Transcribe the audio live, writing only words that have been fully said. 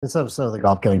This episode of the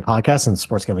Golf Gambling Podcast and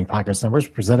Sports Gambling Podcast Numbers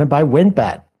presented by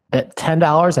WynnBET. Bet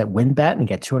 $10 at WynnBET and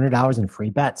get $200 in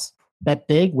free bets. Bet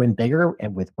big, win bigger,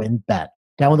 and with WynnBET.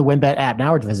 Download the WynnBET app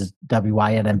now or visit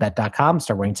wynnbet.com.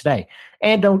 Start winning today.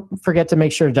 And don't forget to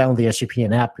make sure to download the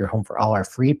SGPN app, your home for all our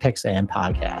free picks and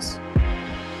podcasts.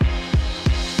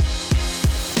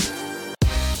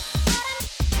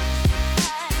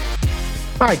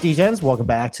 All right, DJs, welcome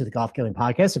back to the Golf Gambling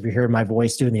Podcast. If you're hearing my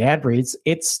voice doing the ad reads,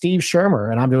 it's Steve Shermer,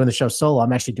 and I'm doing the show solo.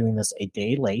 I'm actually doing this a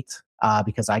day late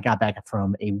because I got back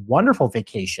from a wonderful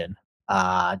vacation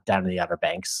down in the Outer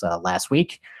Banks last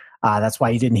week. That's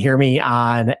why you didn't hear me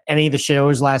on any of the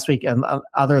shows last week,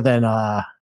 other than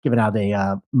giving out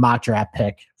a mock draft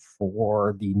pick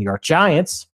for the New York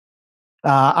Giants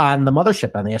on the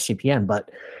mothership on the SGPN. But,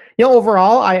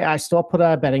 overall, I still put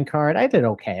a betting card. I did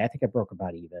okay. I think I broke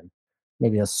about even.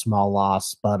 Maybe a small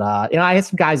loss, but I had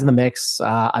some guys in the mix.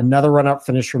 Another run-up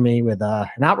finish for me with an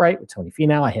outright with Tony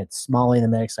Finau. I had Smalley in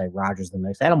the mix. I had Rogers in the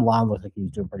mix. Adam Long looked like he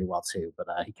was doing pretty well too, but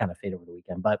he kind of faded over the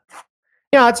weekend. But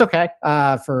it's okay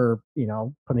for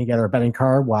putting together a betting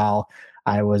card while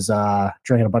I was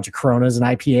drinking a bunch of Coronas and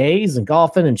IPAs and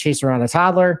golfing and chasing around a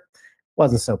toddler.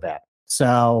 Wasn't so bad.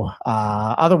 So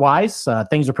otherwise,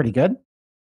 things are pretty good.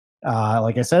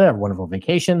 Like I said, I had a wonderful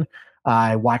vacation.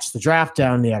 I watched the draft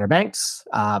down in the Outer Banks.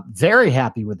 Very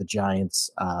happy with the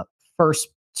Giants' first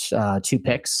two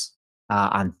picks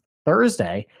on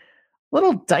Thursday. A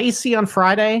little dicey on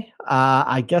Friday.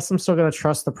 I guess I'm still going to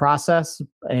trust the process,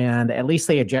 and at least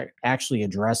they actually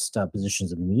addressed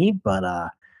positions of need. But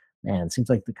man, it seems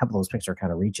like a couple of those picks are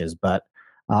kind of reaches. But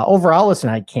overall, listen,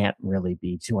 I can't really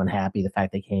be too unhappy. The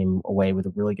fact they came away with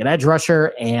a really good edge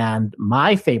rusher and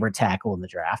my favorite tackle in the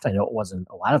draft. I know it wasn't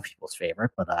a lot of people's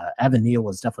favorite, but Evan Neal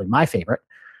was definitely my favorite.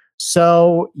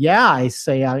 So yeah, I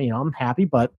say, I'm happy,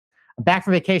 but I'm back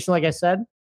from vacation. Like I said,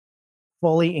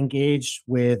 fully engaged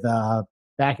with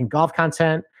back in golf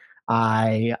content.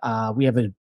 We have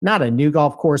not a new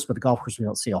golf course, but the golf course we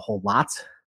don't see a whole lot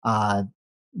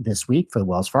this week for the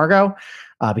Wells Fargo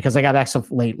because I got back so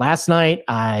late last night.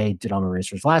 I did all my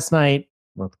research last night,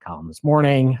 wrote the column this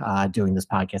morning, doing this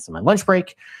podcast on my lunch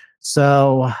break.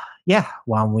 So yeah,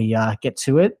 why don't we get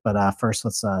to it? But first,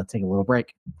 let's take a little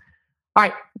break. All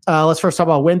right, let's first talk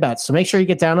about WynnBET. So make sure you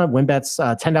get down on WynnBET's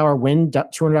 $10 win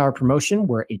 $200 promotion,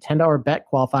 where a $10 bet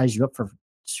qualifies you up for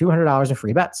 $200 in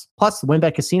free bets. Plus, the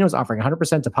WynnBET Casino is offering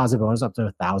 100% deposit bonus up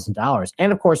to $1,000.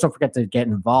 And of course, don't forget to get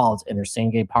involved in their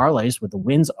same-game parlays with the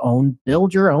Wynn's own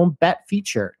Build Your Own Bet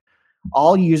feature.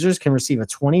 All users can receive a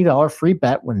 $20 free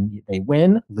bet when they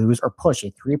win, lose, or push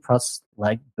a 3+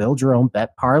 leg Build Your Own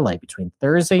Bet parlay between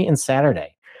Thursday and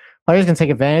Saturday. Players can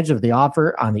take advantage of the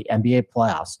offer on the NBA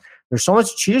playoffs. There's so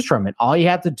much to choose from, and all you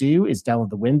have to do is download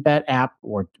the WynnBET app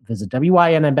or visit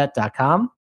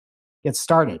wynnbet.com. Get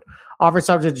started. Offer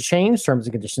subject to change. Terms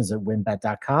and conditions at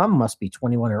wynnbet.com. Must be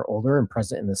 21 or older and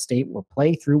present in the state where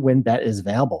play through WynnBET is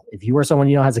available. If you or someone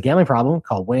you know has a gambling problem,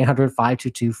 call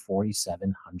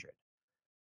 1-800-522-4700.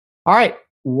 All right.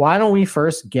 Why don't we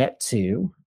first get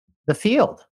to the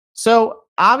field? So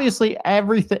obviously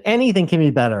anything can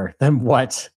be better than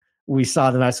what we saw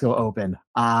at the Mexico Open.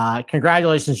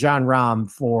 Congratulations, Jon Rahm,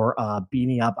 for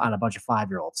beating up on a bunch of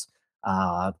 5-year-olds,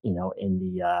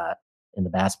 in the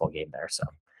basketball game there. So,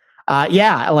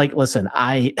 listen,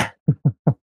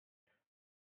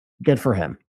 good for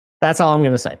him. That's all I'm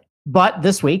going to say. But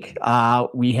this week,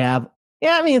 we have,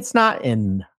 it's not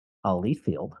an elite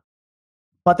field,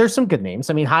 but there's some good names.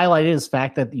 Highlighted is the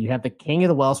fact that you have the king of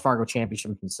the Wells Fargo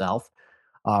Championship himself,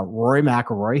 Rory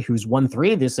McIlroy, who's won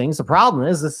 3 of these things. The problem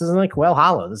is this isn't like Quail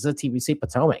Hollow. This is a TPC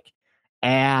Potomac.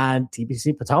 And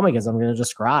TPC Potomac, as I'm going to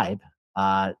describe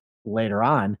later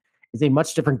on, is a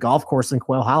much different golf course than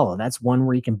Quail Hollow. That's one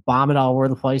where you can bomb it all over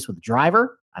the place with the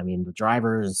driver. The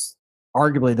driver is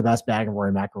arguably the best bag of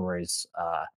Rory McIlroy's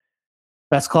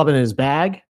best club in his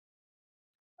bag.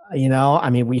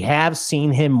 We have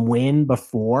seen him win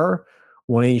before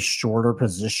one of these shorter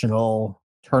positional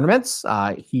tournaments.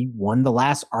 He won the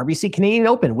last RBC Canadian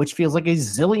Open, which feels like a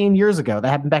zillion years ago. That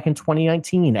happened back in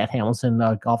 2019 at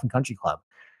Hamilton Golf and Country Club.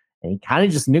 And he kind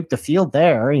of just nuked the field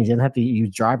there, and he didn't have to use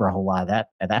driver a whole lot at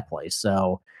that place.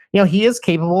 So, he is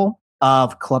capable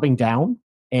of clubbing down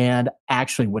and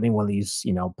actually winning one of these,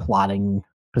 plotting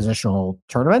positional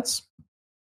tournaments.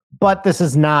 But this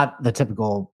is not the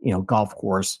typical, golf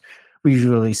course we've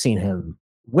usually seen him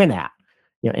win at,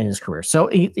 in his career. So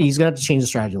he's going to have to change the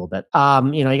strategy a little bit.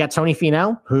 You got Tony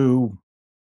Finau, who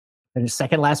finished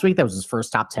second last week. That was his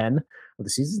first top 10 of the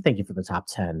season. Thank you for the top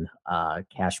 10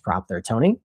 cash prop there,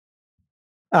 Tony.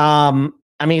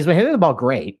 He's been hitting the ball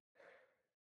great.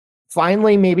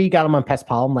 Finally, maybe got him on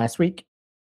Paspalum last week.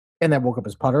 and that woke up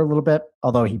his putter a little bit,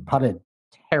 although he putted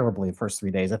terribly the first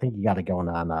 3 days. I think he got it going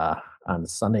on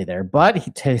Sunday there. But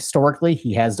historically,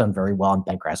 he has done very well on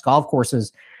bentgrass golf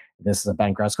courses. This is a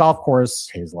bentgrass golf course.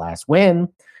 His last win,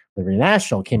 Liberty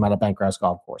National, came out of bentgrass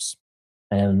golf course,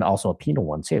 and also a penal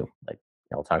one too. Like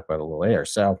I'll talk about it a little later.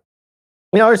 So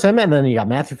there's him, and then you got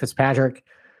Matthew Fitzpatrick,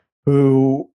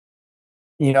 who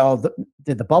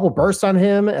did the bubble burst on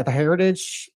him at the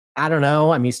Heritage? I don't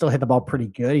know. I mean, he still hit the ball pretty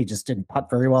good. He just didn't putt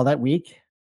very well that week.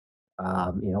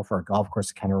 For a golf course,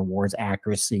 it kind of rewards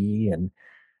accuracy, and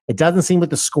it doesn't seem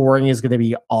like the scoring is going to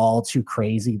be all too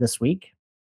crazy this week.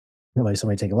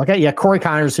 Somebody take a look at. Yeah, Corey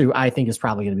Connors, who I think is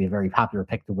probably going to be a very popular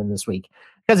pick to win this week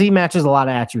because he matches a lot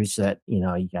of attributes that you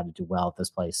got to do well at this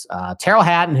place. Terrell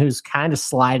Hatton, who's kind of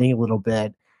sliding a little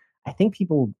bit. I think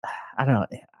people, I don't know.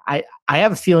 I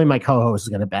have a feeling my co-host is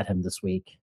going to bet him this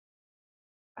week.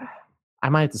 I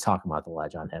might have to talk about the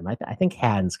ledge on him. I think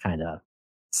Hatton's kind of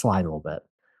sliding a little bit.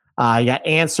 You got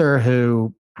Answer,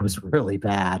 who was really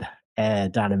bad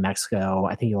down in Mexico.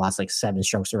 I think he lost like 7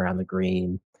 strokes around the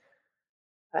green.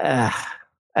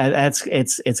 It's going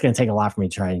to take a lot for me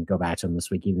to try and go back to him this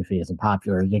week, even if he isn't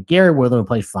popular. You got Gary Woodland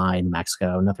played fine in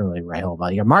Mexico. Nothing really right home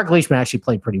about. You got Mark Leishman actually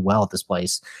played pretty well at this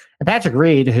place. And Patrick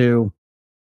Reed, who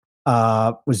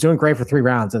was doing great for 3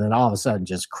 rounds, and then all of a sudden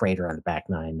just crater on the back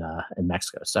 9 in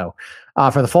Mexico. So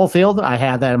for the full field, I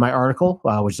had that in my article,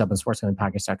 which is up on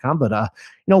sportsgamblingpodcast.com. But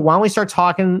why don't we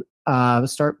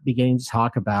start beginning to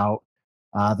talk about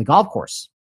the golf course?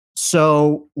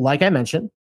 So, like I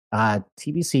mentioned, the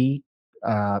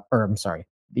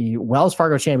Wells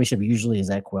Fargo Championship usually is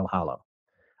at Quail Hollow.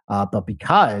 But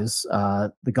because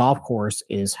the golf course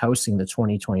is hosting the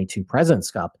 2022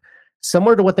 President's Cup,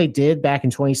 similar to what they did back in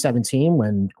 2017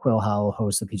 when Quail Hollow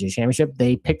hosted the PGA Championship,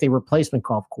 they picked a replacement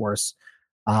golf course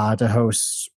to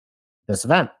host this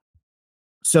event.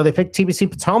 So they picked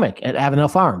TPC Potomac at Avondale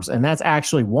Farms, and that's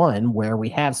actually one where we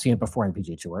have seen it before in the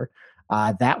PGA Tour.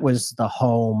 That was the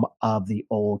home of the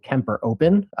old Kemper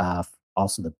Open,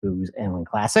 also the Booz Allen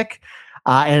Classic.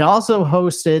 And it also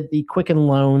hosted the Quicken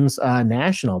Loans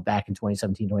National back in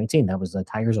 2017-2018. That was the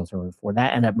Tigers alternative for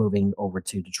that. Ended up moving over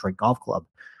to Detroit Golf Club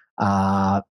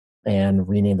and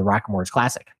renamed the Rocket Mortgage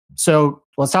Classic. So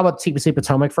let's talk about TPC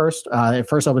Potomac first. It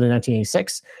first opened in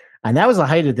 1986, and that was the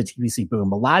height of the TPC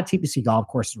boom. A lot of TPC golf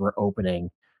courses were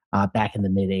opening back in the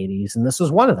mid-'80s, and this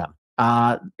was one of them.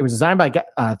 It was designed by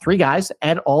 3 guys,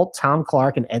 Ed Alt, Tom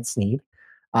Clark, and Ed Sneed.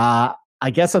 I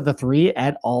guess of the 3,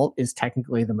 Ed Alt is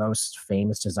technically the most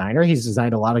famous designer. He's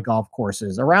designed a lot of golf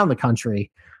courses around the country.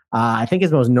 I think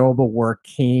his most notable work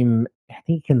he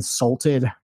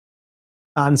consulted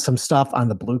on some stuff on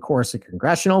the blue course at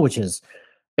Congressional, which is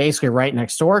basically right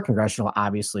next door. Congressional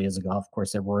obviously is a golf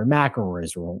course that Rory McIlroy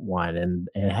has won, and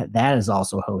that has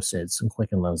also hosted some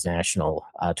Quicken Loans National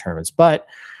tournaments. But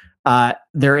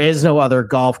there is no other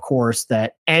golf course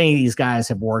that any of these guys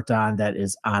have worked on that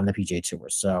is on the PGA Tour.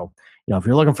 So, if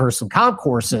you're looking for some comp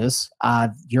courses,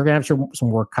 you're going to have some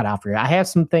work cut out for you. I have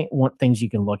some things you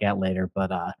can look at later, but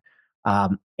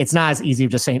it's not as easy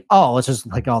as just saying, oh, let's just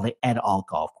like all the Ed Alt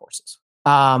golf courses.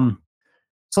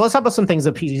 So let's talk about some things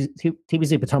that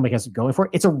TPC Potomac has going for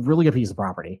it. It's a really good piece of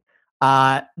property.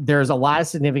 There's a lot of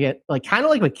significant, kind of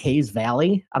like with Cays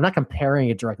Valley. I'm not comparing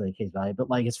it directly to Cays Valley, but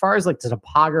as far as the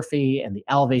topography and the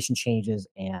elevation changes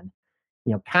and,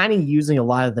 kind of using a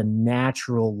lot of the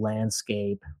natural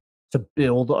landscape to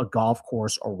build a golf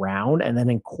course around and then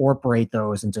incorporate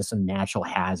those into some natural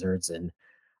hazards and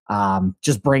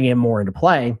just bring it more into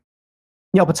play.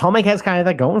 Potomac has kind of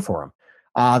that going for them.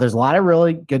 There's a lot of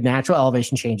really good natural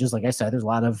elevation changes. Like I said, there's a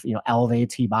lot of, elevated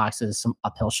tee boxes, some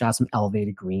uphill shots, some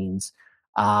elevated greens.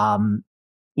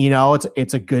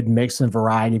 It's a good mix and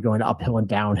variety going uphill and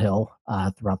downhill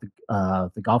throughout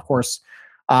the golf course.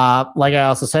 Like I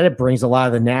also said, it brings a lot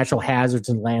of the natural hazards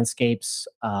and landscapes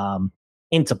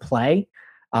into play.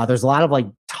 There's a lot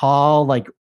of tall,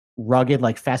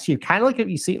 rugged, fescue, kind of like what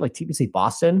you see at TPC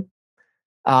Boston.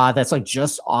 That's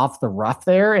just off the rough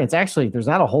there. And it's actually, there's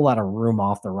not a whole lot of room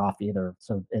off the rough either.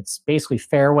 So it's basically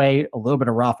fairway, a little bit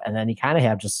of rough, and then you kind of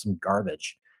have just some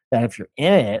garbage that if you're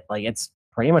in it, it's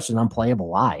pretty much an unplayable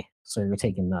lie. So you're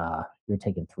taking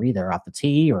 3 there off the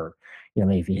tee, or,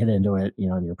 maybe if you hit into it,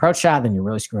 in your approach shot, then you're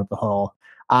really screwing up the hole.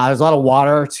 There's a lot of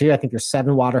water too. I think there's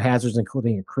 7 water hazards,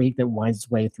 including a creek that winds its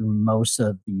way through most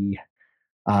of the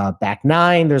back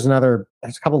 9. There's a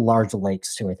couple large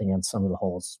lakes too, I think, on some of the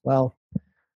holes as well.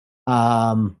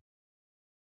 And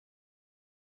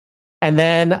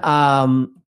then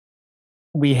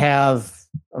we have,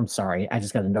 I'm sorry, I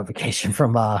just got a notification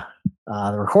from the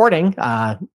recording.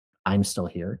 I'm still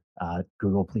here.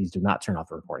 Google, please do not turn off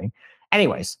the recording.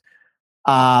 Anyways,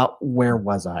 Where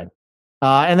was I?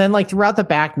 And then like throughout the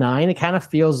back nine, it kind of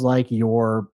feels like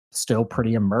you're still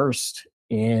pretty immersed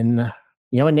in,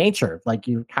 in nature. Like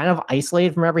you kind of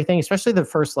isolated from everything, especially the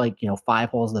first like, 5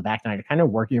 holes of the back nine. You're kind of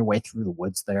working your way through the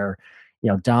woods there,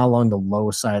 down along the low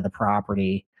side of the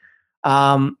property.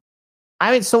 Um,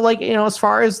 I mean, so like, as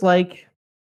far as like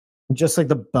just like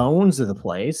the bones of the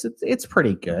place, it's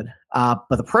pretty good. But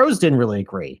the pros didn't really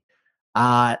agree.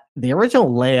 The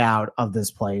original layout of this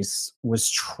place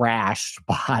was trashed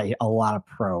by a lot of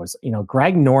pros.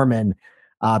 Greg Norman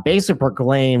basically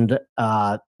proclaimed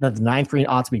that the ninth green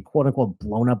ought to be quote unquote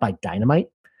blown up by dynamite.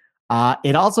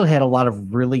 It also had a lot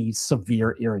of really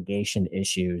severe irrigation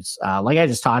issues. Like I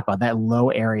just talked about, that low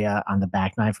area on the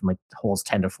back nine from like holes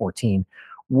 10 to 14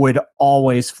 would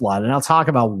always flood. And I'll talk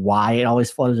about why it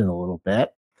always flooded in a little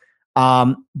bit.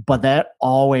 But that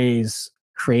always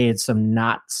created some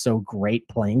not so great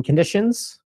playing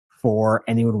conditions for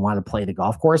anyone who wanted to play the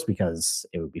golf course because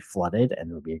it would be flooded and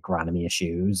there would be agronomy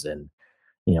issues and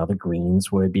the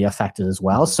greens would be affected as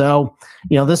well. So,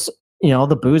 this,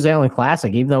 the Booz Allen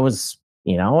Classic, even though it was,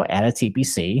 at a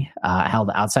TPC,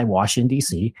 held outside Washington,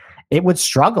 D.C., it would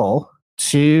struggle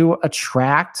to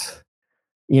attract,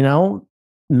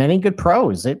 many good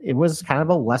pros. It was kind of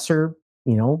a lesser,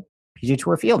 PGA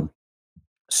Tour field.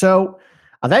 So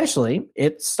eventually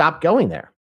it stopped going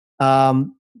there.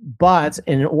 But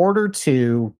in order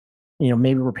to,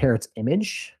 maybe repair its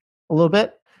image a little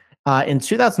bit, in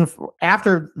 2004,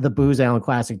 after the Booz Allen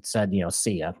Classic said,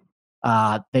 see ya,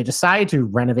 they decided to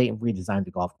renovate and redesign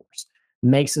the golf course,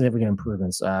 make significant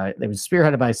improvements. It was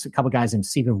spearheaded by a couple guys named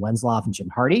Stephen Wenzloff and Jim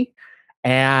Hardy.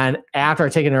 And after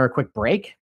taking a quick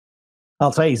break,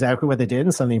 I'll tell you exactly what they did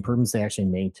and some of the improvements they actually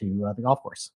made to the golf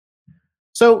course.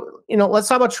 So, let's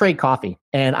talk about Trade Coffee.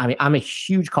 And I mean, I'm a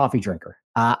huge coffee drinker.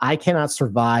 I cannot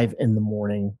survive in the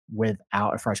morning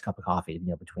without a fresh cup of coffee.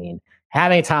 Between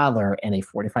having a toddler and a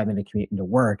 45-minute commute into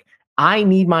work, I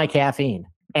need my caffeine.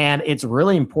 And it's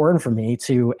really important for me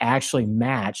to actually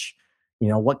match,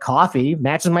 what coffee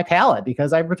matches my palate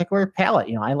because I have a particular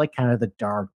palate. I like kind of the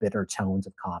dark, bitter tones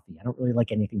of coffee. I don't really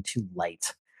like anything too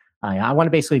light. I want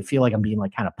to basically feel like I'm being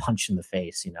like kind of punched in the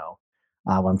face, when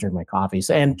I'm drinking my coffee.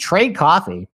 So, and Trade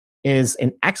Coffee is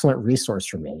an excellent resource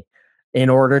for me in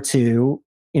order to,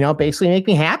 basically make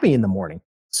me happy in the morning.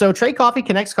 So Trade Coffee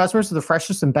connects customers to the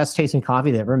freshest and best tasting coffee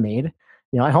they ever made.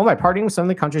 At home by partnering with some of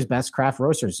the country's best craft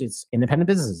roasters. It's independent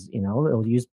businesses. They'll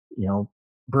use,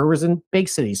 brewers in big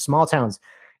cities, small towns.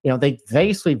 They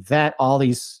basically vet all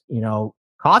these,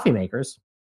 coffee makers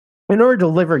in order to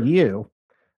deliver you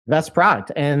the best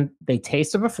product. And they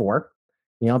taste it before.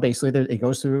 Basically it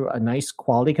goes through a nice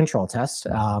quality control test.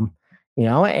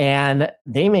 And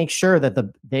they make sure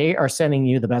that they are sending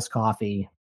you the best coffee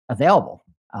available.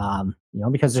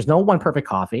 Because there's no one perfect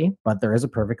coffee, but there is a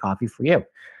perfect coffee for you.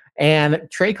 And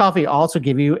Trade Coffee also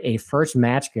give you a first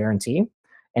match guarantee.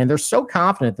 And they're so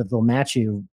confident that they'll match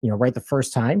you, right the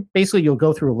first time. Basically, you'll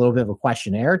go through a little bit of a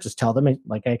questionnaire. Just tell them,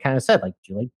 like I kind of said, like,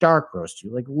 do you like dark roast? Do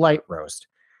you like light roast?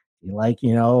 Do you like,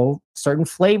 certain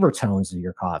flavor tones of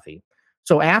your coffee?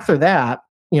 So after that,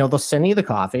 they'll send you the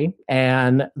coffee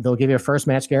and they'll give you a first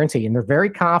match guarantee. And they're very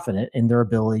confident in their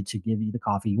ability to give you the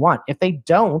coffee you want. If they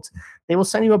don't, they will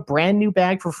send you a brand new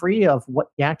bag for free of what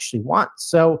you actually want.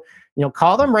 So,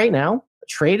 call them right now.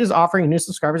 Trade is offering new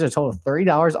subscribers a total of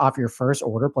 $30 off your first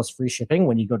order plus free shipping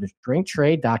when you go to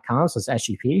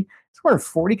drinktrade.com/SGP. It's more than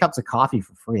 40 cups of coffee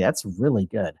for free. That's really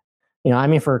good.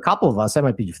 For a couple of us, that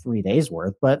might be 3 days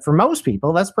worth, but for most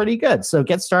people, that's pretty good. So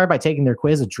get started by taking their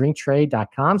quiz at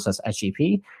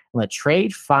drinktrade.com/SGP and let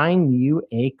Trade find you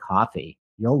a coffee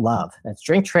you'll love. That's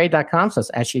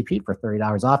drinktrade.com/SGP for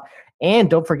 $30 off. And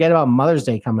don't forget about Mother's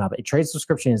Day coming up. A Trade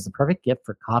subscription is the perfect gift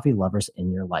for coffee lovers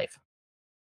in your life.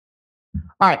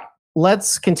 All right,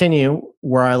 let's continue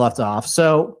where I left off.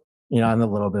 So, I'm a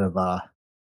little bit of a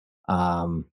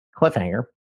cliffhanger.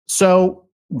 So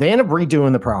they end up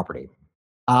redoing the property.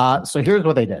 So here's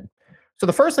what they did. So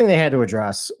the first thing they had to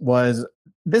address was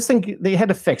this thing. They had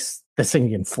to fix this thing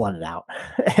getting flooded out.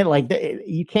 And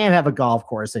you can't have a golf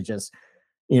course that just,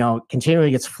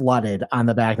 continually gets flooded on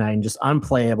the back nine, just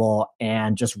unplayable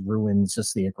and just ruins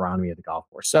just the agronomy of the golf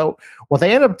course. So what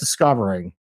they ended up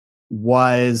discovering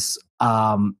was,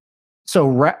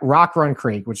 Rock Run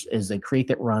Creek, which is a creek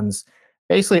that runs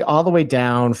basically all the way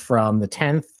down from the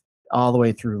 10th all the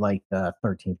way through like the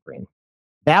 13th green.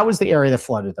 That was the area that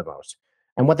flooded the most.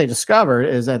 And what they discovered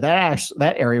is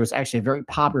that area was actually a very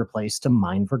popular place to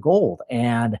mine for gold.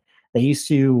 And they used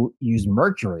to use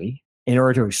mercury in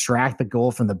order to extract the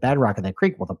gold from the bedrock of that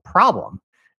creek. Well, the problem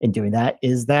in doing that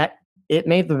is that it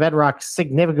made the bedrock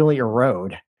significantly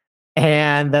erode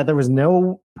and that there was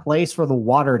no place for the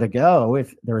water to go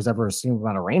if there was ever a significant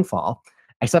amount of rainfall,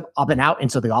 except up and out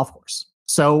into the golf course.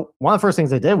 So one of the first things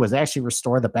they did was actually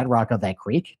restore the bedrock of that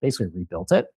creek, basically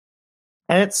rebuilt it,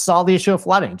 and it solved the issue of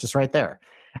flooding just right there.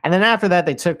 And then after that,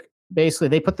 they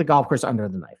put the golf course under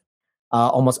the knife.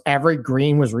 Almost every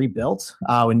green was rebuilt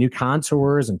with new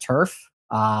contours and turf.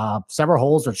 Several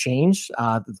holes were changed.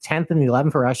 The 10th and the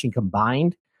 11th were actually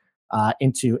combined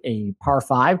into a par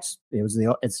 5. It's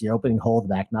the opening hole of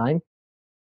the back 9.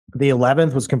 The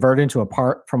 11th was converted into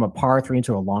from a par 3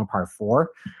 into a long par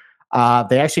 4.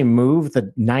 They actually moved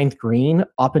the 9th green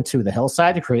up into the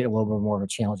hillside to create a little bit more of a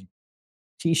challenging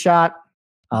tee shot.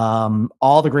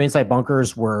 All the greenside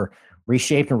bunkers were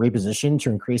reshaped and repositioned to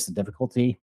increase the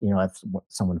difficulty, if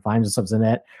someone finds themselves in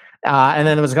it. And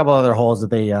then there was a couple other holes that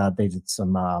they did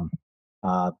some,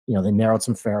 they narrowed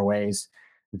some fairways.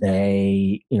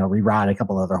 They, rerouted a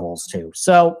couple other holes too.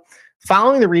 So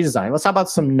following the redesign, let's talk about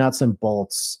some nuts and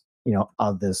bolts,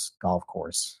 of this golf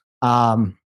course.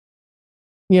 So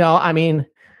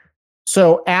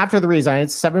after the redesign,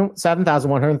 it's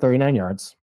 7,139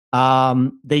 yards.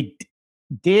 They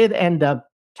did end up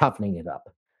toughening it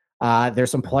up.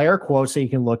 There's some player quotes that you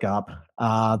can look up.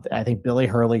 I think Billy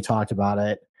Hurley talked about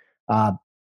it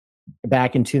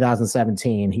back in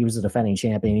 2017. He was the defending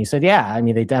champion. He said,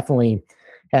 they definitely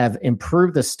have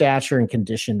improved the stature and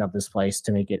condition of this place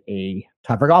to make it a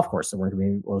tougher golf course. So we're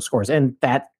going to be low scores. And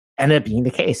that ended up being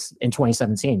the case in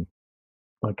 2017.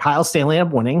 When Kyle Stanley ended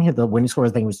up winning, the winning score, I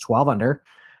think, was 12 under.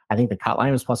 I think the cut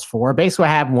line was +4. Basically, what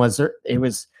happened was it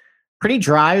was pretty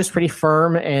dry, it was pretty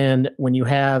firm. And when you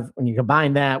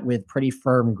combine that with pretty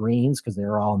firm greens, because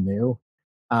they're all new,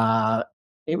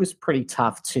 it was pretty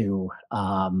tough to,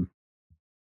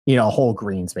 hold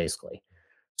greens basically.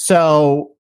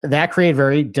 So that created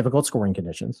very difficult scoring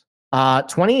conditions.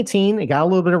 2018, it got a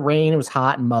little bit of rain. It was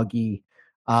hot and muggy.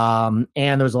 And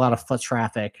there was a lot of foot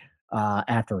traffic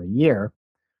after a year.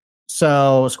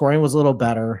 So scoring was a little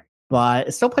better, but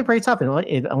it still played pretty tough.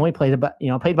 It only played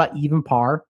about even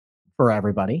par for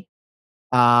everybody.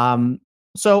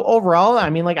 So overall, I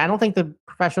don't think the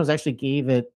professionals actually gave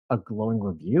it a glowing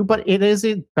review, but it is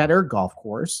a better golf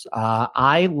course.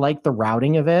 I like the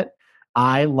routing of it.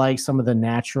 I like some of the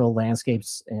natural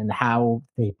landscapes and how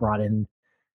they brought in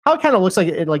how it kind of looks like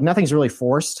it, like nothing's really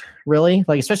forced, really.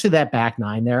 Like, especially that back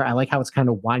 9 there. I like how it's kind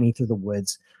of winding through the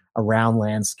woods around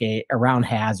landscape, around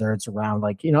hazards, around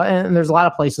and there's a lot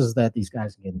of places that these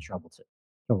guys can get in trouble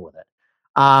with it.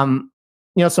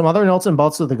 Some other notes and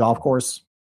bolts of the golf course.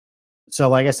 So,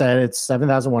 like I said, it's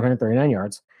 7,139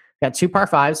 yards. Got 2 par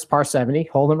 5s, par 70.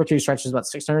 Hole number 2 stretches about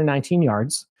 619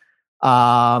 yards.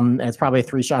 It's probably a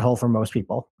 3-shot hole for most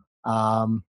people.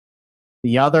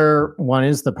 The other one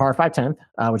is the par 5 10th,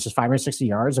 which is 560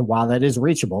 yards. And while that is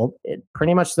reachable,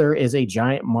 there is a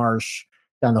giant marsh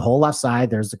down the whole left side.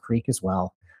 There's the creek as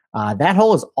well. That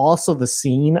hole is also the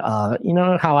scene.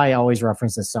 How I always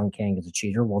reference that Sung Kang is a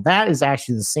cheater. Well, that is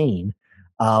actually the scene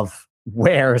of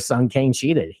where Sung Kang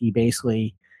cheated. He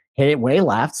basically hit it way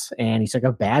left, and he took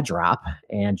a bad drop,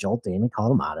 and Joel Damon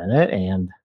called him out in it, and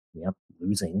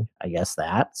losing, I guess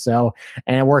that. So,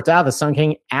 and it worked out. The Sung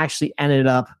Kang actually ended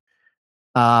up,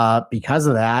 because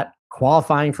of that,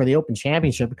 qualifying for the Open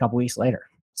Championship a couple weeks later.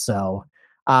 So,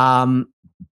 a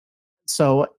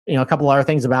couple other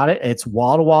things about it. It's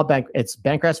wall-to-wall it's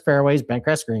bentgrass fairways,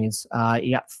 bentgrass greens.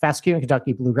 You got fescue and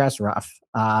Kentucky bluegrass rough,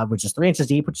 which is 3 inches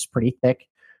deep, which is pretty thick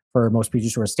for most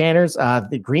PGA Tour standards.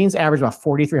 The greens average about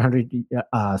 4,300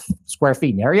 square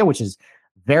feet in area, which is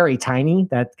very tiny.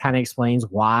 That kind of explains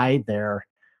why they're,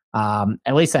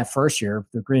 at least that first year,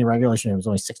 the green regulation was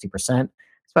only 60%.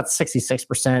 It's about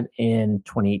 66% in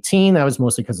 2018. That was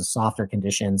mostly because of softer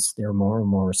conditions. They were more and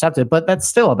more receptive, but that's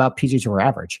still about PGA Tour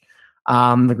average.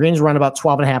 The greens run about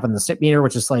 12.5 on the SIP meter,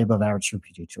 which is slightly above average for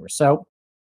PGA Tour. So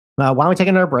why don't we take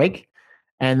another break?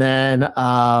 And then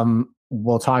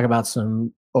we'll talk about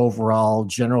some overall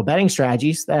general betting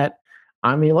strategies that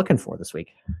I'm looking for this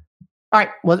week. All right,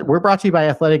 well, we're brought to you by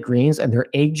Athletic Greens and their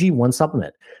AG1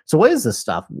 supplement. So what is this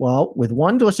stuff? Well, with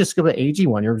one delicious scoop of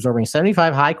AG1, you're absorbing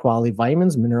 75 high-quality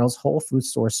vitamins, minerals, whole food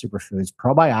source superfoods,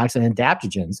 probiotics, and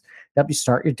adaptogens to help you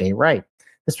start your day right.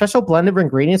 The special blend of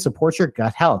ingredients supports your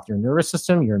gut health, your nervous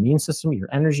system, your immune system, your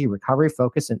energy, recovery,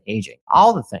 focus, and aging.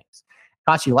 All the things. It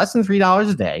costs you less than $3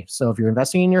 a day. So if you're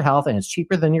investing in your health and it's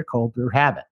cheaper than your cold brew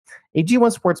habit.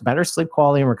 AG1 supports better sleep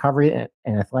quality and recovery,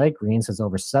 and Athletic Greens has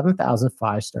over 7,000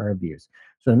 5-star reviews.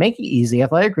 So to make it easy,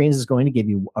 Athletic Greens is going to give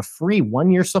you a free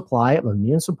 1-year supply of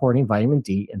immune-supporting vitamin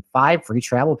D and 5 free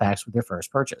travel packs with your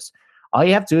first purchase. All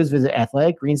you have to do is visit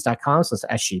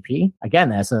athleticgreens.com/SGP. Again,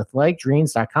 that's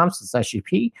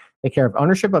athleticgreens.com/SGP. Take care of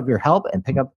ownership of your health and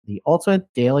pick up the ultimate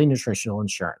daily nutritional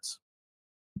insurance.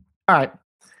 All right,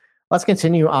 let's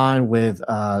continue on with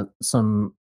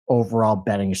some overall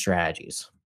betting strategies.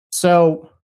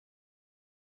 So,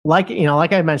 like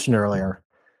I mentioned earlier,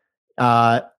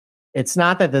 uh, it's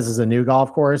not that this is a new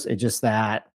golf course. It's just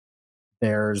that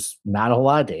there's not a whole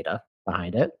lot of data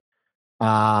behind it.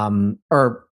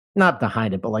 Or not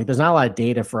behind it, but like there's not a lot of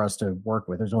data for us to work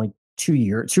with. There's only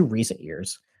 2 recent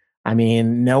years. I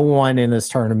mean, no one in this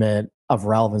tournament of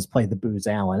relevance played the Booz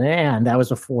Allen, and that was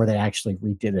before they actually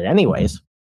redid it anyways.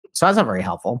 So that's not very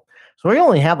helpful. So we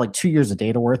only have like 2 years of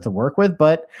data worth to work with,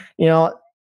 but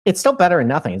it's still better than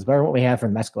nothing. It's better than what we had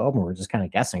from the Mexico Open. We're just kind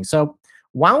of guessing. So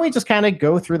why don't we just kind of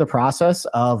go through the process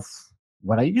of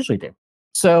what I usually do?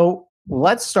 So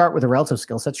let's start with a relative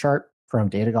skill set chart from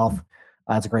Data Golf.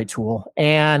 It's a great tool.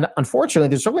 And unfortunately,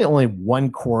 there's really only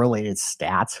one correlated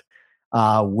stat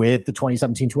with the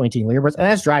 2017-2018 leaderboards, and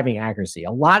that's driving accuracy.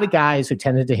 A lot of guys who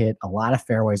tended to hit a lot of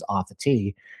fairways off the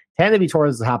tee tend to be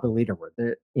towards the top of the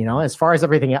leaderboard. As far as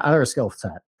everything other skill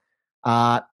set,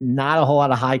 not a whole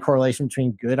lot of high correlation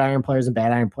between good iron players and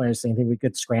bad iron players. Same thing with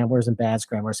good scramblers and bad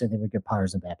scramblers. Same thing with good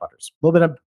putters and bad putters. A little bit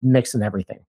of mix in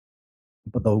everything.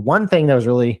 But the one thing that was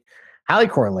really highly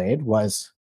correlated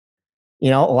was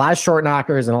a lot of short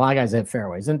knockers and a lot of guys hit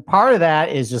fairways. And part of that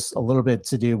is just a little bit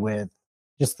to do with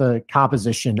just the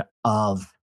composition of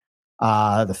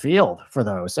the field for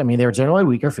those. I mean, they're generally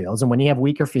weaker fields. And when you have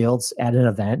weaker fields at an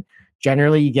event,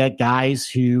 generally you get guys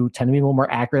who tend to be a little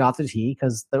more accurate off the tee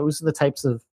because those are the types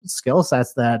of skill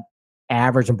sets that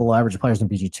average and below average players in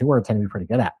PGA Tour tend to be pretty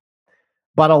good at.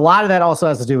 But a lot of that also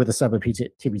has to do with the sub of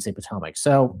TPC Potomac.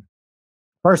 So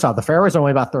first off, the fairways are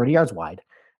only about 30 yards wide.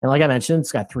 And like I mentioned,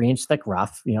 it's got 3-inch thick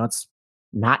rough. It's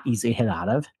not easy to hit out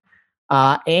of.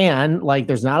 And like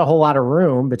there's not a whole lot of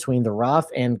room between the rough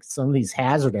and some of these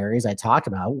hazard areas I talked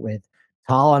about with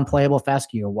tall, unplayable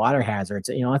fescue, water hazards.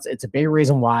 It's a big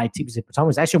reason why TPC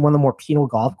Potomac is actually one of the more penal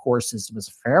golf courses to miss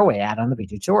a fairway at on the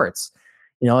PGA Tour. It's,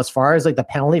 as far as like the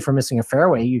penalty for missing a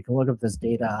fairway, you can look up this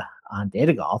data on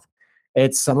Data Golf.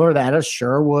 It's similar to that of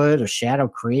Sherwood or Shadow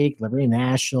Creek, Liberty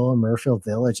National, Murfield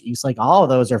Village, East Lake. All of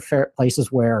those are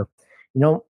places where you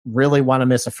don't really want to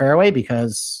miss a fairway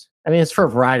because, it's for a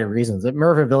variety of reasons. At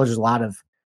Murfield Village, there's a lot of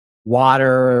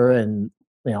water and,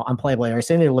 unplayable areas.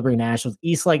 Same thing with Liberty National.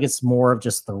 East Lake, it's more of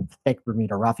just the thick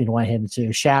Bermuda rough you don't want to hit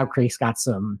into. Shadow Creek's got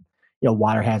some,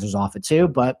 water hazards off it too.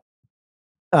 But,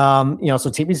 so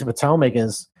TPC Potomac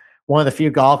is one of the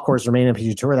few golf courses remaining in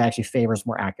PGA Tour that actually favors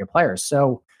more accurate players.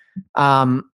 So,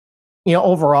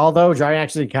 overall though, driving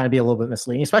actually kind of be a little bit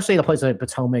misleading, especially in a place like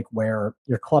Potomac where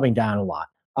you're clubbing down a lot.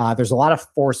 There's a lot of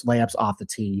forced layups off the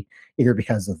tee, either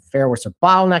because of fairways or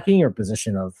bottlenecking or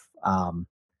position of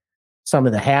some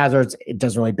of the hazards. It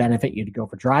doesn't really benefit you to go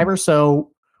for driver.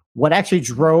 So what actually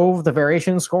drove the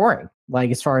variation in scoring?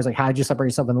 Like as far as like how did you separate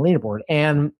yourself in the leaderboard?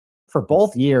 And for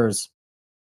both years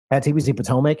at TPC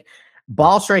Potomac,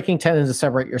 ball striking tended to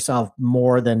separate yourself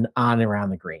more than on and around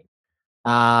the green.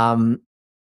 And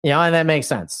that makes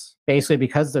sense. Basically,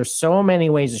 because there's so many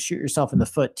ways to shoot yourself in the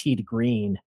foot tee to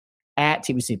green at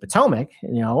TPC Potomac,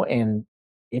 and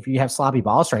if you have sloppy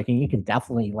ball striking, you can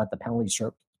definitely let the penalty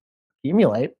stroke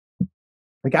accumulate.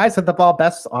 The guys hit the ball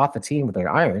best off the tee with their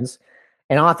irons.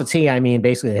 And off the tee, I mean,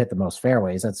 basically they hit the most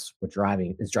fairways. That's what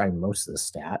driving most of the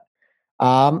stat.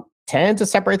 Tend to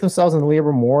separate themselves in the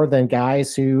leaderboard more than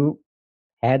guys who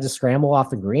had to scramble off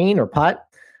the green or putt.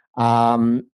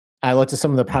 I looked at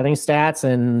some of the putting stats,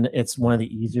 and it's one of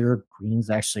the easier greens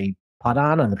to actually putt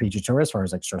on the PGA Tour as far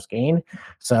as like strokes gained.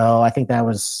 So I think that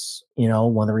was,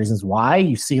 one of the reasons why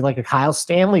you see like a Kyle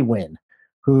Stanley win,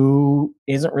 who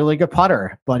isn't really a good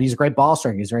putter, but he's a great ball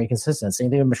striker. He's very consistent. Same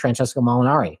thing with Francesco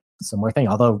Molinari. Similar thing.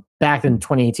 Although back in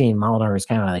 2018, Molinari was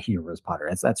kind of a hero's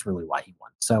putter. That's really why he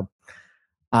won. So,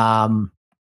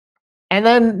 and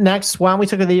then next, why don't we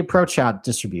look at the approach shot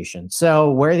distribution?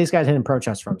 So where are these guys hitting approach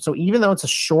shots from? So even though it's a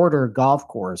shorter golf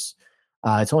course,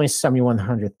 it's only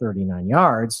 7,139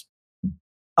 yards.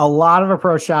 A lot of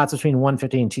approach shots between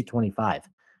 150 and 225,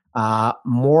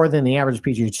 more than the average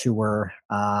PGA Tour,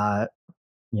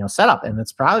 setup. And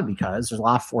it's probably because there's a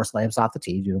lot of forced layups off the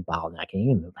tee due to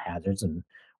bottlenecking and the hazards and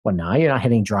whatnot. You're not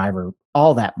hitting driver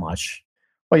all that much.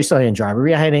 Well, you're still hitting driver.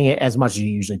 You're hitting it as much as you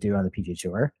usually do on the PGA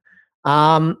Tour.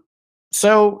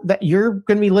 So that you're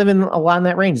going to be living a lot in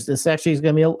that range. This actually is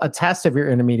going to be a test of your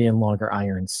intermediate and longer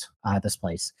irons at this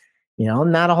place.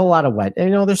 Not a whole lot of wedge.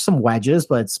 There's some wedges,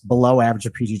 but it's below average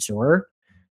of PGA Tour.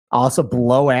 Also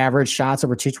below average shots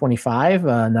over 225.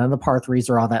 None of the par threes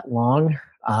are all that long.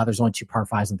 There's only 2 par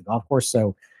 5s in the golf course.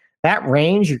 So that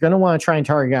range, you're going to want to try and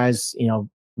target guys,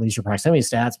 leisure proximity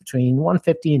stats between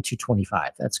 150 and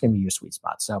 225. That's going to be your sweet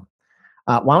spot. So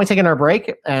why don't we take another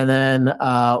break, and then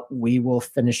we will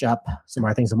finish up some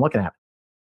more things I'm looking at.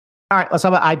 All right, let's talk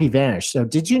about IPVanish. So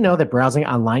did you know that browsing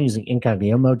online using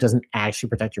incognito mode doesn't actually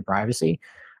protect your privacy?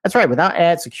 That's right. Without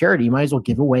added security, you might as well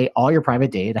give away all your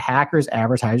private data to hackers,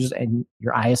 advertisers, and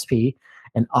your ISP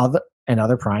and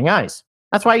other prying eyes.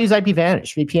 That's why I use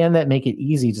IPVanish, VPN that make it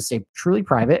easy to stay truly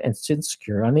private and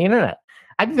secure on the internet.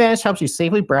 IPVanish helps you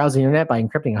safely browse the internet by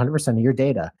encrypting 100% of your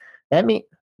data.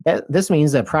 This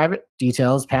means that private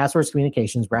details, passwords,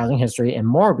 communications, browsing history, and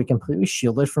more will be completely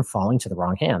shielded from falling to the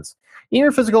wrong hands. Even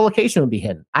your physical location will be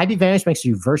hidden. IPVanish makes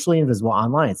you virtually invisible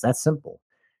online. It's that simple.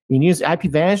 You can use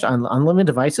IPVanish on unlimited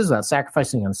devices without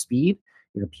sacrificing on speed.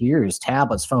 Your computers,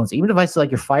 tablets, phones, even devices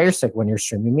like your Fire Stick when you're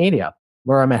streaming media.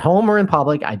 Where I'm at home or in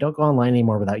public, I don't go online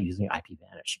anymore without using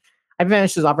IPVanish.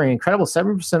 IPVanish is offering an incredible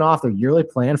 7% off their yearly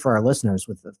plan for our listeners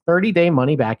with a 30-day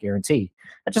money-back guarantee.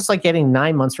 That's just like getting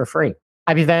 9 months for free.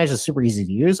 IPVanish is super easy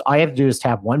to use. All you have to do is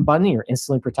tap one button and you're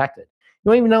instantly protected. You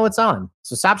don't even know it's on.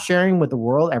 So stop sharing with the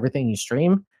world everything you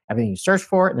stream, everything you search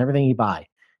for, and everything you buy.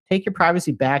 Take your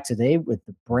privacy back today with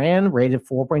the brand rated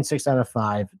 4.6 out of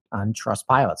 5 on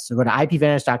Trustpilot. So go to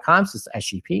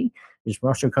IPVanish.com/SGP. Use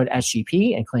promotional code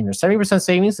SGP and claim your 70%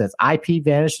 savings. That's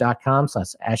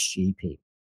IPVanish.com/SGP.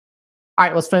 All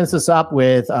right, let's finish this up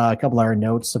with a couple of our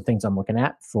notes of things I'm looking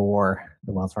at for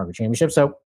the Wells Fargo Championship.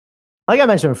 So like I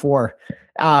mentioned before,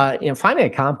 finding a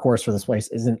comp course for this place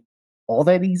isn't all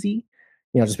that easy,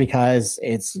 just because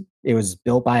it was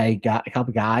built by a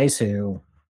couple guys who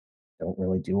don't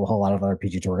really do a whole lot of other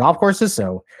PGA Tour golf courses.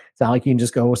 So it's not like you can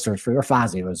just go search for your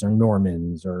Fazios or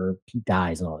Normans or Pete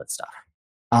Dyes and all that stuff.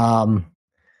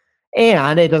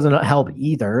 And it doesn't help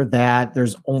either that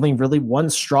there's only really one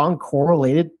strong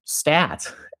correlated stat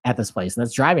at this place, and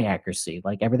that's driving accuracy.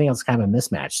 Like everything else is kind of a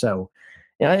mismatch. So,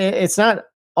 it's not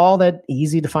all that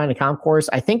easy to find a comp course.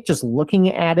 I think just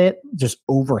looking at it just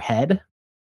overhead,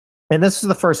 and this is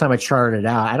the first time I charted it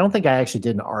out. I don't think I actually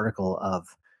did an article of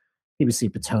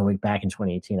TPC Potomac back in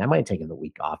 2018. I might have taken the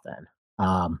week off then.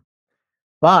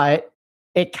 But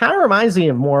it kind of reminds me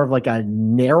of more of like a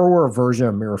narrower version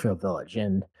of Muirfield Village.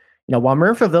 And, while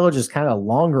Muirfield Village is kind of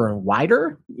longer and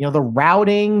wider, the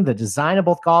routing, the design of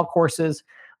both golf courses,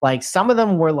 like some of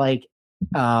them were like,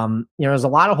 there's a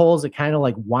lot of holes that kind of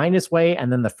like wind its way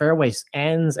and then the fairway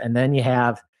ends. And then you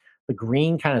have the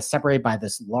green kind of separated by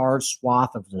this large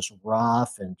swath of just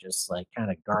rough and just like kind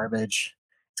of garbage.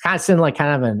 It's kind of sitting like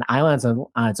kind of an island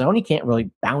on its own. You can't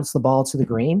really bounce the ball to the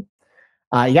green.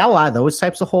 You got a lot of those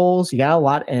types of holes. You got a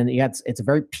lot, and it's a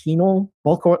very penal.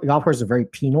 Both golf courses are very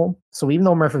penal. So even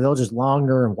though Muirfield Village is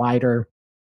longer and wider,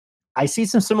 I see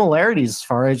some similarities as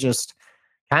far as just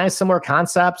kind of similar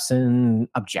concepts and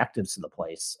objectives to the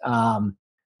place. And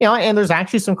there's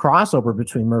actually some crossover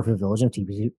between Muirfield Village and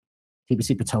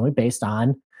TPC Potomac based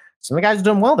on some of the guys are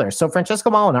doing well there. So Francesco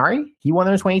Molinari, he won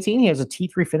there in 2018. He has a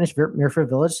T3 finish at Muirfield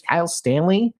Village. Kyle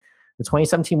Stanley, the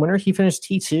 2017 winner, he finished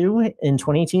T2 in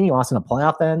 2018. He lost in a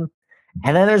playoff then.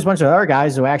 And then there's a bunch of other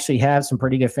guys who actually have some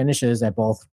pretty good finishes at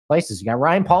both places. You got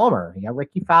Ryan Palmer, you got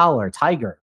Ricky Fowler,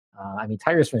 Tiger.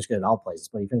 Tiger's finished good at all places,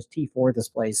 but he finished T4 at this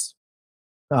place.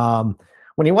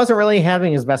 When he wasn't really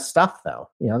having his best stuff, though.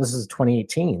 This is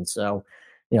 2018, so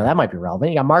that might be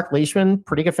relevant. You got Mark Leishman,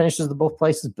 pretty good finishes at both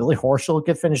places. Billy Horschel,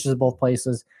 good finishes at both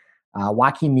places.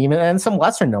 Joaquin Niemann, and some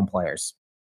lesser known players.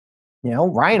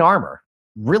 Ryan Armour,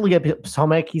 really good at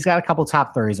Potomac. He's got a couple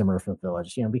top 30s in Muirfield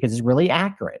Village, because he's really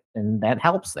accurate, and that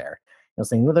helps there.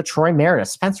 Same with Troy Meredith,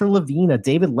 Spencer Lavina,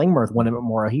 David Lingmerth won at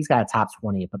Memorial. He's got a top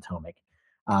 20 at Potomac.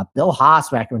 Bill Haas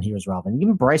back when he was relevant.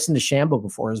 Even Bryson DeChambeau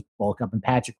before his bulk up, and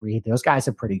Patrick Reed. Those guys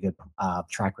have pretty good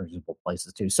track records in both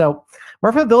places too. So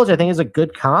Muirfield Village, I think, is a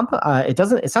good comp.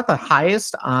 It's not the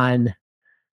highest on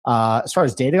as far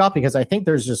as data golf, because I think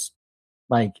there's just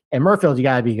like in Muirfield, you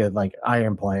gotta be good like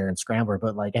iron player and scrambler.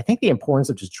 But like I think the importance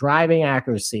of just driving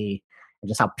accuracy and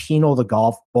just how penal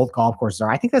both golf courses are,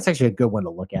 I think that's actually a good one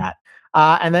to look at.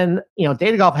 And then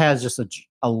data golf has just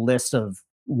a list of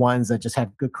ones that just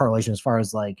have good correlation as far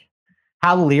as like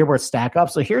how the leaderboards stack up.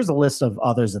 So here's a list of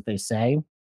others that they say.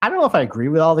 I don't know if I agree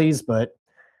with all these, but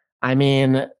I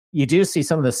mean, you do see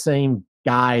some of the same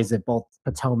guys at both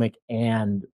Potomac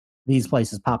and these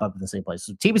places pop up in the same place.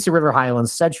 So TPC River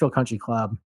Highlands, Sedgefield Country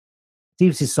Club,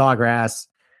 TPC Sawgrass,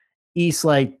 East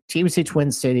Lake, TPC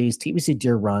Twin Cities, TPC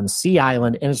Deer Run, Sea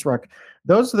Island, Innisbrook.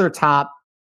 Those are their top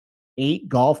 8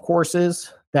 golf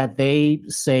courses that they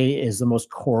say is the most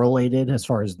correlated as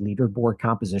far as leaderboard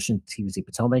composition to TPC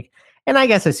Potomac. And I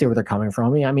guess I see where they're coming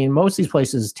from. I mean, most of these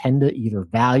places tend to either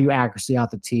value accuracy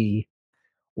off the tee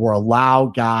or allow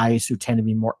guys who tend to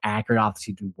be more accurate off the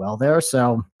tee to do well there.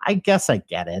 So I guess I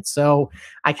get it. So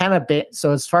I kind of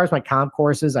so as far as my comp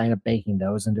courses, I end up baking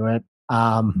those into it.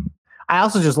 I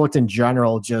also just looked in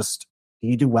general, just do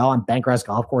you do well on bentgrass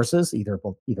golf courses, either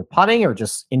putting or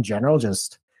just in general,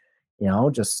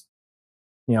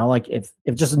 like if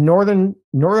just northern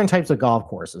types of golf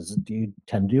courses, do you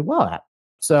tend to do well at?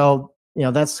 So,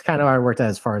 that's kind of how I worked at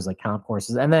as far as like comp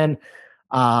courses. And then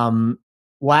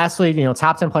lastly,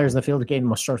 top 10 players in the field gained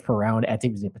most strokes per round at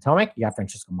TPC Potomac. You got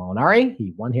Francesco Molinari.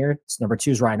 He won here. It's number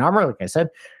 2 is Ryan Armour, like I said.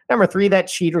 Number 3, that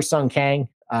cheater Sung Kang.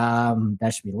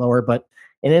 That should be lower, but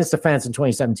in his defense in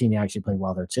 2017, he actually played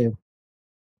well there too.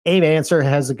 Abe Answer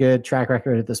has a good track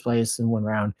record at this place in one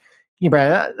round.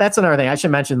 That's another thing I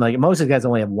should mention. Like most of the guys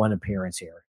only have one appearance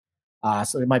here.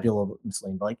 So it might be a little bit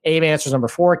misleading, but like Abe Answer's number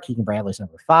 4, Keegan Bradley's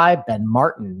number 5, Ben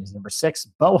Martin is number 6,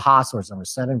 Bo Hostler's number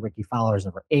 7, Ricky Fowler's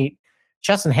number 8,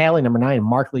 Chesson Hadley number 9, and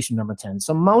Mark Leishman number 10.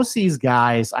 So most of these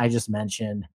guys I just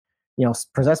mentioned,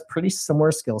 possess pretty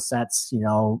similar skill sets,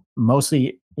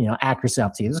 mostly, accuracy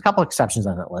up to you. There's a couple exceptions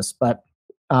on that list, but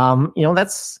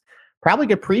that's probably a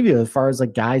good preview as far as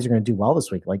like guys are going to do well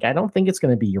this week. Like, I don't think it's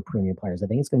going to be your premium players. I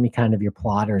think it's going to be kind of your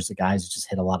plotters, the guys who just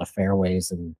hit a lot of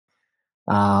fairways, and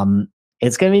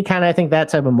it's going to be kind of, I think, that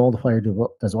type of mold player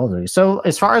does well. So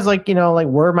as far as like, like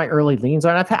where my early leans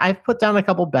are, I've put down a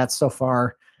couple bets so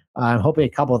far. I'm hoping a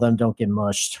couple of them don't get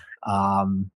mushed.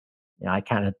 I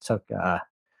kind of took a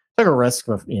risk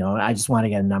with, I just want to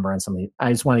get a number on some of these.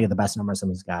 I just want to get the best number on some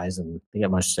of these guys, and they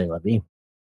get much to say let me.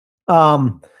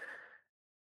 I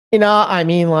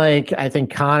mean, like, I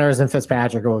think Connors and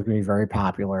Fitzpatrick are going to be very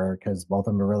popular because both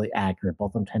of them are really accurate.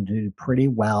 Both of them tend to do pretty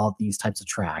well at these types of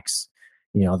tracks,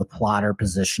 the plotter,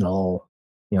 positional,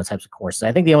 types of courses.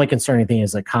 I think the only concerning thing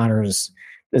is that Connors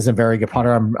is a very good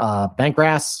putter on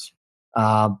bentgrass.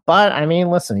 But, I mean,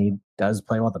 listen, he does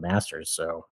play well at the Masters,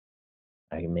 so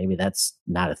maybe that's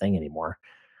not a thing anymore.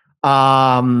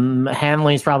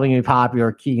 Hanley's probably going to be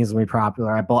popular. Keegan's going to be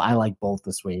popular. I like both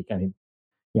this week. I mean,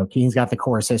 Keegan's got the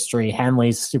course history.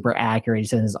 Henley's super accurate. He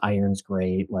said his iron's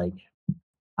great. Like,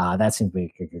 that seems to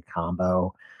be a good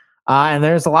combo. And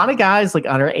there's a lot of guys like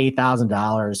under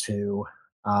 $8,000 who,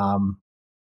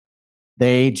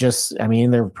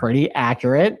 they're pretty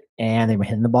accurate and they were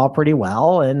hitting the ball pretty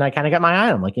well. And I kind of got my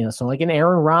eye on them. So like an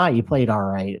Aaron Rai, he played all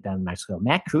right down in Mexico.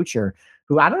 Matt Kuchar,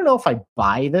 who I don't know if I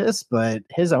buy this, but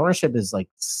his ownership is like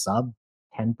sub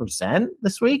 10%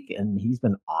 this week, and he's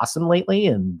been awesome lately,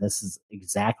 and this is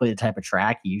exactly the type of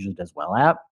track he usually does well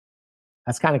at.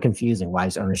 That's kind of confusing why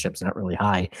his ownership's not really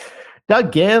high.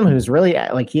 Doug Gim, who's really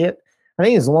I think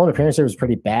his lone appearance here was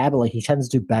pretty bad, but like he tends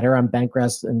to do better on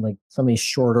bentgrass and like some of these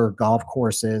shorter golf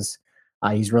courses.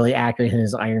 He's really accurate and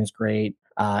his iron's great.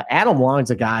 Adam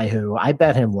Long's a guy who I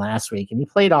bet him last week and he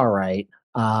played all right.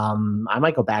 I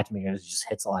might go back to him because he just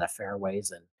hits a lot of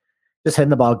fairways and just hitting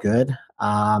the ball good.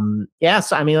 So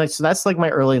that's like my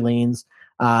early leans.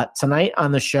 Tonight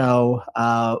on the show,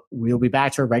 we'll be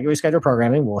back to our regularly scheduled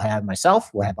programming. We'll have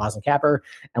myself, we'll have Boston Capper,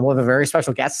 and we'll have a very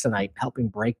special guest tonight helping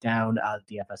break down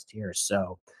DFS tiers.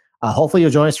 So hopefully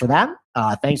you'll join us for that.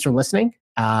 Thanks for listening.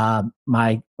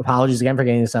 My apologies again for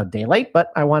getting this out a day late,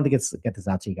 but I wanted to get this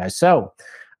out to you guys. So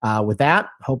with that,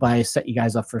 hope I set you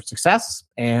guys up for success,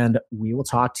 and we will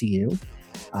talk to you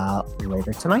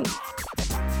later tonight.